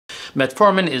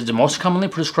Metformin is the most commonly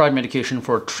prescribed medication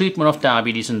for treatment of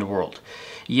diabetes in the world.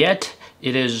 Yet,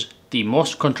 it is the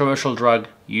most controversial drug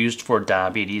used for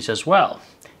diabetes as well.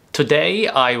 Today,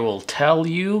 I will tell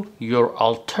you your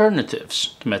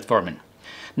alternatives to metformin.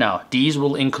 Now, these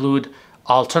will include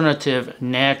alternative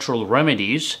natural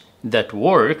remedies that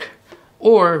work,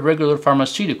 or regular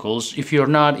pharmaceuticals if you're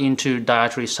not into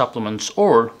dietary supplements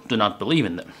or do not believe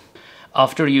in them.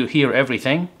 After you hear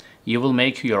everything, you will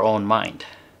make your own mind.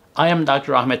 I am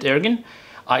Dr. Ahmet Ergin.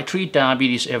 I treat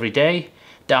diabetes every day.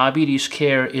 Diabetes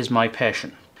care is my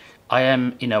passion. I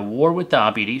am in a war with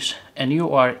diabetes, and you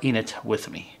are in it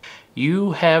with me.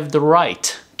 You have the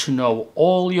right to know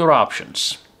all your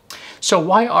options. So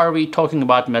why are we talking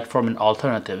about metformin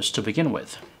alternatives to begin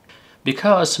with?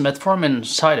 Because metformin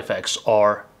side effects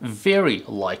are very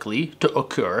likely to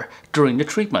occur during the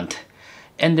treatment,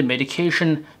 and the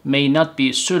medication may not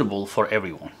be suitable for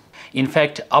everyone. In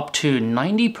fact, up to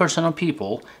 90% of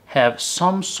people have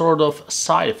some sort of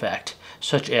side effect,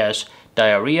 such as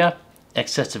diarrhea,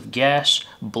 excessive gas,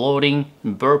 bloating,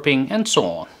 burping, and so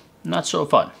on. Not so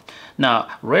fun. Now,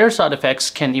 rare side effects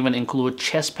can even include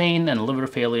chest pain and liver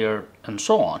failure, and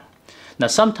so on. Now,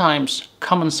 sometimes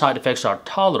common side effects are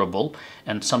tolerable,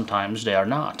 and sometimes they are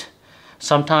not.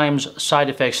 Sometimes side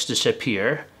effects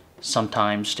disappear,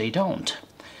 sometimes they don't.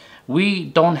 We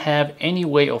don't have any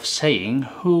way of saying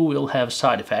who will have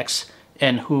side effects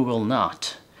and who will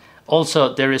not.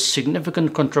 Also, there is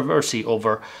significant controversy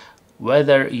over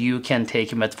whether you can take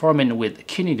metformin with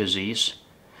kidney disease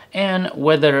and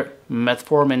whether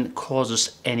metformin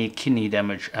causes any kidney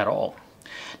damage at all.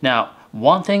 Now,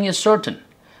 one thing is certain,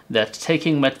 that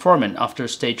taking metformin after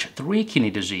stage 3 kidney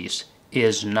disease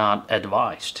is not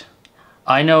advised.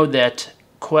 I know that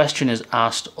question is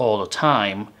asked all the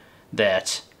time,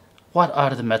 that what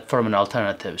are the metformin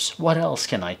alternatives? What else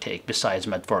can I take besides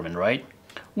metformin, right?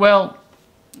 Well,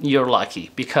 you're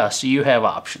lucky because you have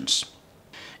options.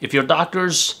 If your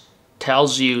doctors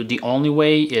tells you the only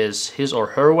way is his or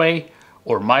her way,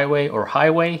 or my way or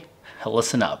highway,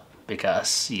 listen up,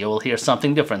 because you will hear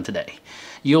something different today.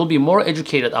 You'll be more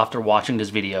educated after watching this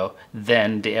video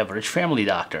than the average family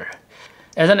doctor.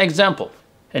 As an example,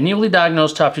 a newly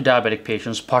diagnosed type 2 diabetic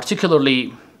patients,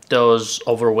 particularly those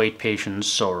overweight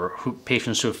patients or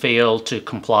patients who fail to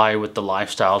comply with the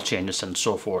lifestyle changes and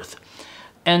so forth,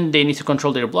 and they need to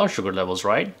control their blood sugar levels,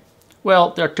 right?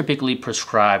 Well, they're typically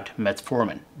prescribed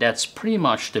metformin. That's pretty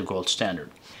much the gold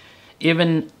standard.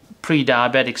 Even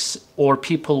pre-diabetics or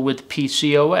people with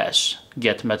PCOS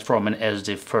get metformin as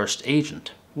the first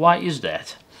agent. Why is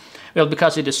that? Well,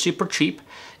 because it is super cheap,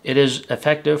 it is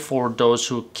effective for those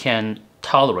who can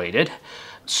tolerate it.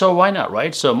 So why not,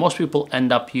 right? So most people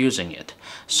end up using it.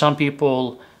 Some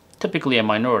people, typically a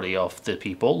minority of the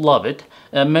people, love it.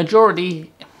 A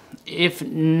majority, if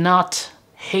not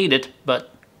hate it, but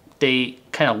they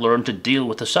kind of learn to deal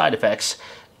with the side effects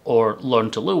or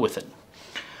learn to live with it.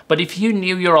 But if you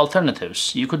knew your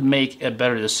alternatives, you could make a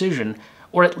better decision,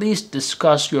 or at least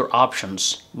discuss your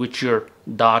options with your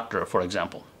doctor, for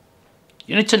example.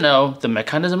 You need to know the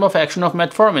mechanism of action of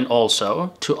metformin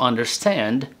also to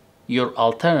understand your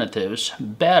alternatives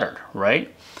better,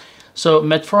 right? So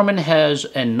metformin has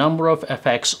a number of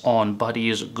effects on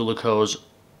body's glucose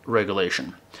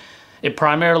regulation. It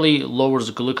primarily lowers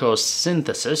glucose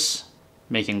synthesis,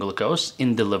 making glucose,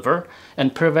 in the liver,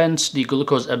 and prevents the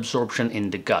glucose absorption in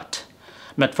the gut.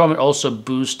 Metformin also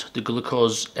boosts the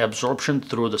glucose absorption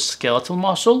through the skeletal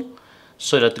muscle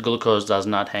so that the glucose does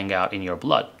not hang out in your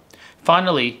blood.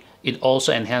 Finally, it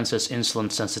also enhances insulin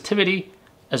sensitivity.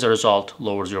 As a result,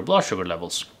 lowers your blood sugar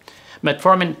levels.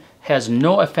 Metformin has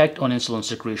no effect on insulin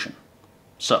secretion.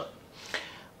 So,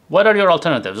 what are your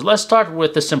alternatives? Let's start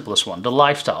with the simplest one, the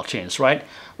lifestyle change, right?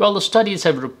 Well, the studies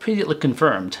have repeatedly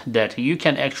confirmed that you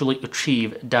can actually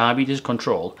achieve diabetes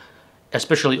control,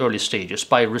 especially early stages,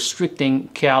 by restricting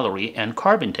calorie and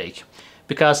carb intake.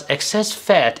 Because excess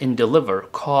fat in the liver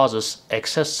causes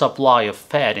excess supply of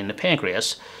fat in the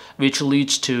pancreas, which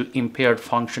leads to impaired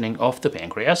functioning of the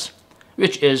pancreas,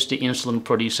 which is the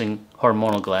insulin-producing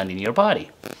hormonal gland in your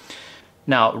body.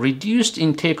 Now, reduced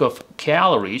intake of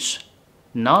calories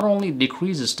not only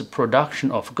decreases the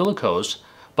production of glucose,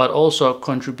 but also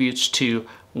contributes to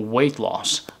weight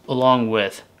loss, along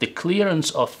with the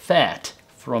clearance of fat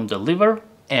from the liver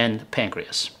and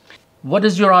pancreas. What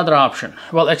is your other option?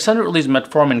 Well, extended release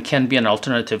metformin can be an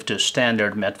alternative to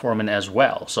standard metformin as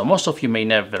well. So most of you may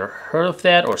never heard of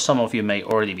that, or some of you may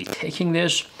already be taking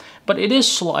this, but it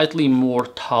is slightly more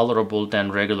tolerable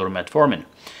than regular metformin.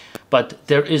 But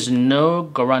there is no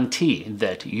guarantee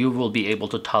that you will be able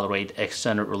to tolerate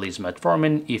extended release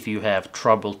metformin if you have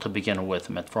trouble to begin with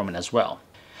metformin as well.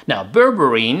 Now,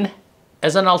 berberine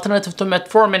as an alternative to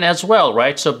metformin as well,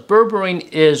 right? So berberine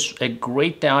is a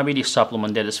great diabetes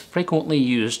supplement that is frequently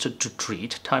used to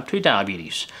treat type 2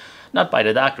 diabetes. Not by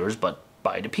the doctors, but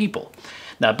by the people.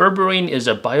 Now, berberine is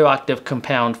a bioactive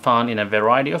compound found in a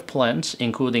variety of plants,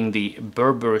 including the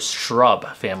berber shrub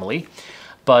family.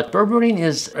 But berberine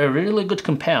is a really good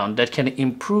compound that can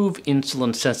improve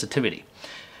insulin sensitivity.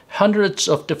 Hundreds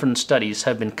of different studies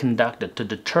have been conducted to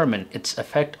determine its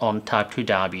effect on type 2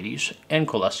 diabetes and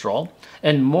cholesterol,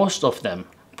 and most of them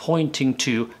pointing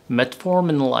to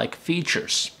metformin-like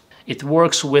features. It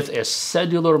works with a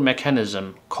cellular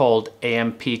mechanism called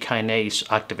AMP kinase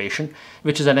activation,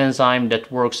 which is an enzyme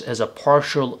that works as a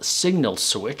partial signal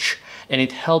switch, and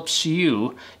it helps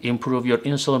you improve your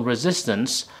insulin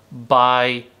resistance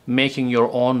by making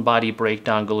your own body break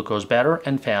down glucose better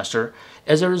and faster.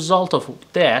 As a result of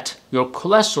that, your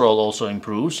cholesterol also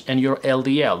improves, and your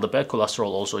LDL, the bad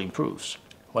cholesterol, also improves.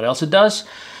 What else it does?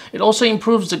 It also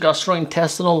improves the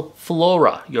gastrointestinal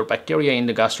flora, your bacteria in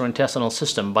the gastrointestinal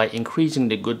system, by increasing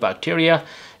the good bacteria,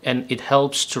 and it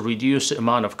helps to reduce the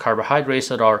amount of carbohydrates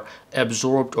that are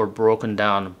absorbed or broken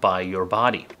down by your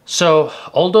body. So,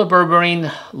 although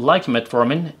berberine, like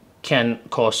metformin, can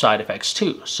cause side effects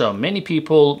too. So many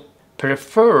people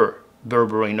prefer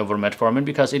berberine over metformin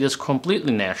because it is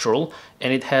completely natural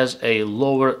and it has a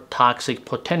lower toxic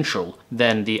potential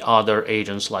than the other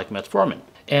agents like metformin.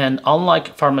 And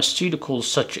unlike pharmaceuticals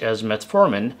such as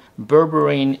metformin,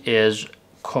 berberine is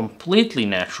completely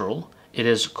natural, it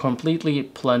is completely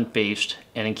plant-based,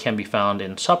 and it can be found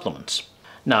in supplements.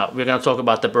 Now, we're going to talk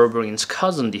about the berberine's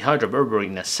cousin, dihydro-berberine,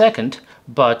 in a second,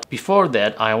 but before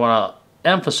that, I want to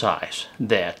emphasize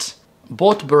that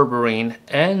both berberine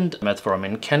and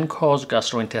metformin can cause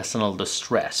gastrointestinal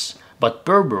distress, but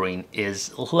berberine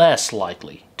is less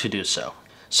likely to do so.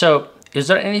 So, is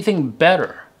there anything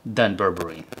better than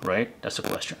berberine, right? That's the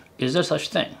question. Is there such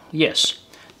thing? Yes.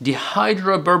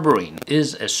 Dihydroberberine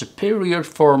is a superior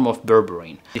form of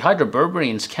berberine.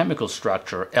 Dihydroberberine's chemical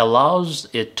structure allows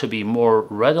it to be more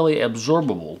readily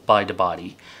absorbable by the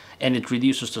body, and it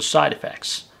reduces the side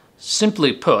effects.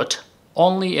 Simply put,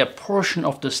 only a portion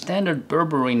of the standard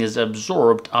berberine is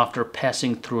absorbed after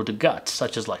passing through the gut,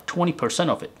 such as like 20%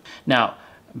 of it. Now,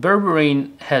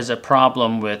 berberine has a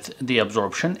problem with the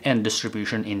absorption and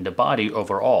distribution in the body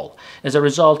overall. As a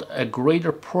result, a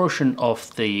greater portion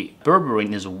of the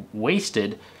berberine is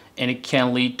wasted, and it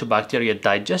can lead to bacteria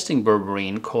digesting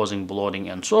berberine, causing bloating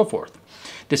and so forth.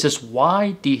 This is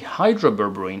why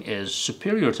dihydroberberine is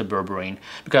superior to berberine,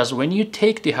 because when you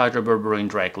take dihydroberberine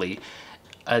directly,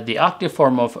 the active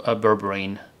form of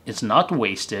berberine is not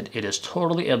wasted, it is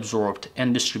totally absorbed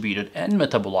and distributed and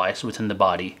metabolized within the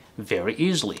body very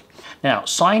easily. Now,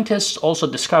 scientists also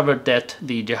discovered that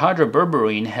the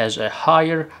dihydroberberine has a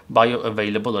higher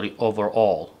bioavailability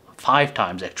overall. 5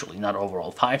 times actually, not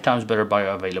overall, 5 times better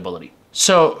bioavailability.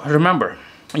 So remember,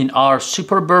 in our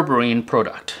super berberine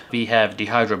product, we have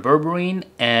dihydroberberine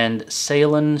and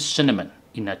Ceylon cinnamon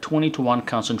in a 20:1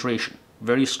 concentration.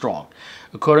 Very strong.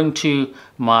 According to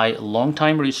my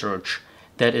long-time research,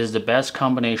 that is the best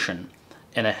combination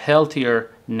and a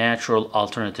healthier, natural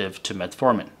alternative to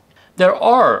metformin. There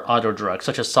are other drugs,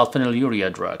 such as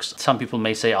sulfonylurea drugs. Some people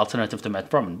may say alternative to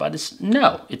metformin, but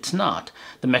no, it's not.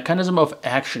 The mechanism of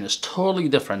action is totally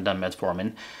different than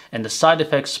metformin, and the side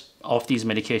effects of these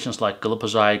medications like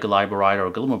glipizide, glyburide, or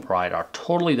glimepiride are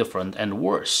totally different and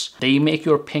worse. They make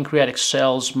your pancreatic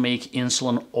cells make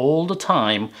insulin all the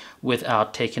time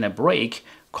without taking a break,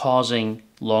 causing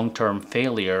long-term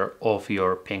failure of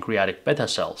your pancreatic beta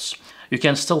cells. You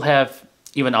can still have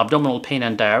even abdominal pain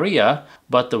and diarrhea,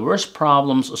 but the worst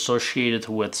problems associated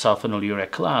with sulfonylurea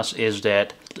class is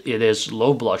that it is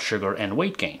low blood sugar and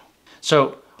weight gain.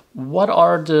 So what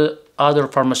are the other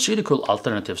pharmaceutical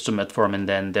alternatives to metformin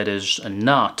then that is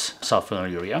not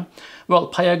sulfonylurea?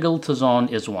 Well,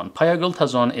 pioglitazone is one.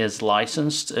 Pioglitazone is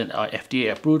licensed and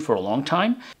FDA approved for a long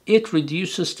time. It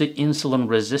reduces the insulin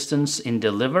resistance in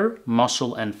the liver,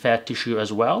 muscle, and fat tissue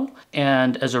as well.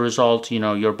 And as a result,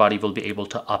 your body will be able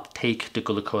to uptake the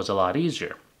glucose a lot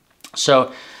easier.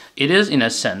 So it is, in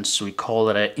a sense, we call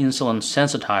it an insulin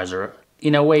sensitizer,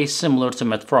 in a way similar to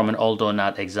metformin, although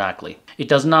not exactly. It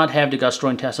does not have the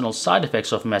gastrointestinal side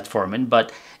effects of metformin,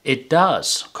 but it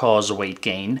does cause weight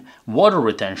gain, water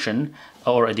retention,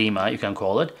 or edema, you can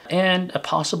call it, and a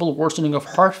possible worsening of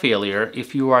heart failure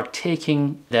if you are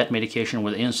taking that medication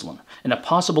with insulin. And a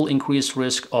possible increased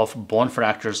risk of bone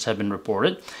fractures have been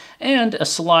reported, and a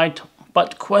slight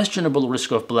but questionable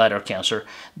risk of bladder cancer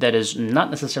that is not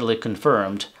necessarily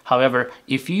confirmed. However,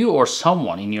 if you or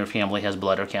someone in your family has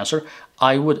bladder cancer,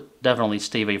 I would definitely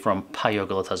stay away from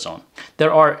pioglitazone.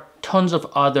 There are tons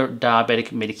of other diabetic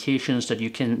medications that you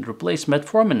can replace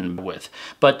metformin with,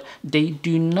 but they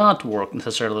do not work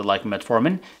necessarily like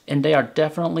metformin, and they are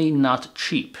definitely not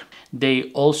cheap.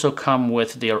 They also come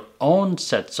with their own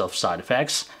sets of side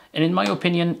effects, and in my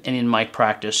opinion and in my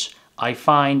practice, I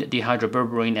find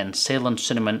dihydroberberine and Ceylon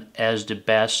cinnamon as the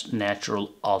best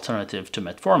natural alternative to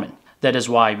metformin. That is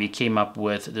why we came up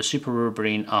with the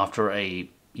SugarMD after a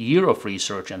year of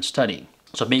research and studying.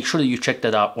 So make sure that you check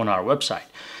that out on our website.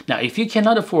 Now, if you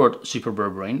cannot afford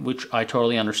SugarMD, which I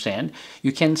totally understand,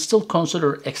 you can still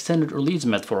consider extended release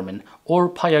metformin or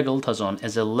pioglitazone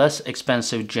as a less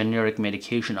expensive generic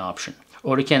medication option.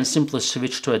 Or you can simply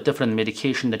switch to a different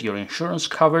medication that your insurance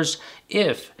covers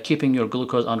if keeping your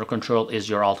glucose under control is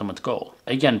your ultimate goal.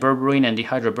 Again, berberine and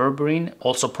dihydroberberine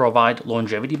also provide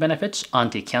longevity benefits,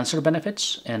 anti-cancer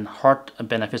benefits, and heart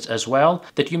benefits as well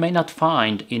that you may not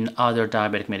find in other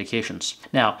diabetic medications.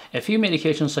 Now, a few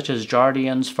medications such as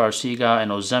Jardiance, Farxiga, and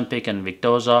Ozempic and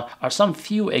Victoza are some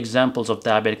few examples of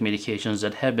diabetic medications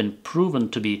that have been proven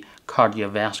to be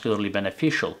cardiovascularly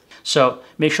beneficial. So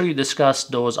make sure you discuss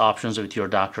those options with your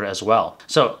doctor as well.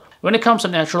 So when it comes to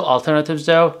natural alternatives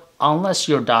though, unless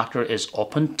your doctor is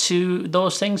open to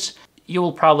those things, you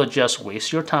will probably just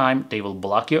waste your time. They will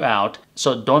block you out.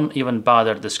 So don't even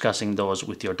bother discussing those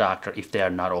with your doctor if they are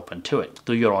not open to it.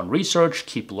 Do your own research,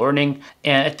 keep learning,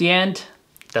 and at the end,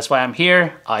 that's why I'm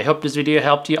here. I hope this video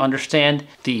helped you understand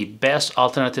the best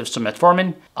alternatives to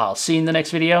metformin. I'll see you in the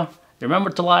next video. Remember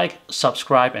to like,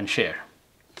 subscribe, and share.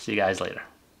 See you guys later.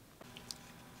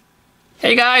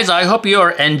 Hey guys, I hope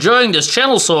you're enjoying this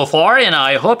channel so far, and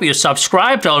I hope you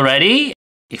subscribed already.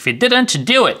 If you didn't,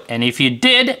 do it. And if you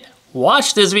did,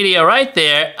 watch this video right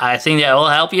there. I think that will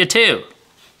help you too.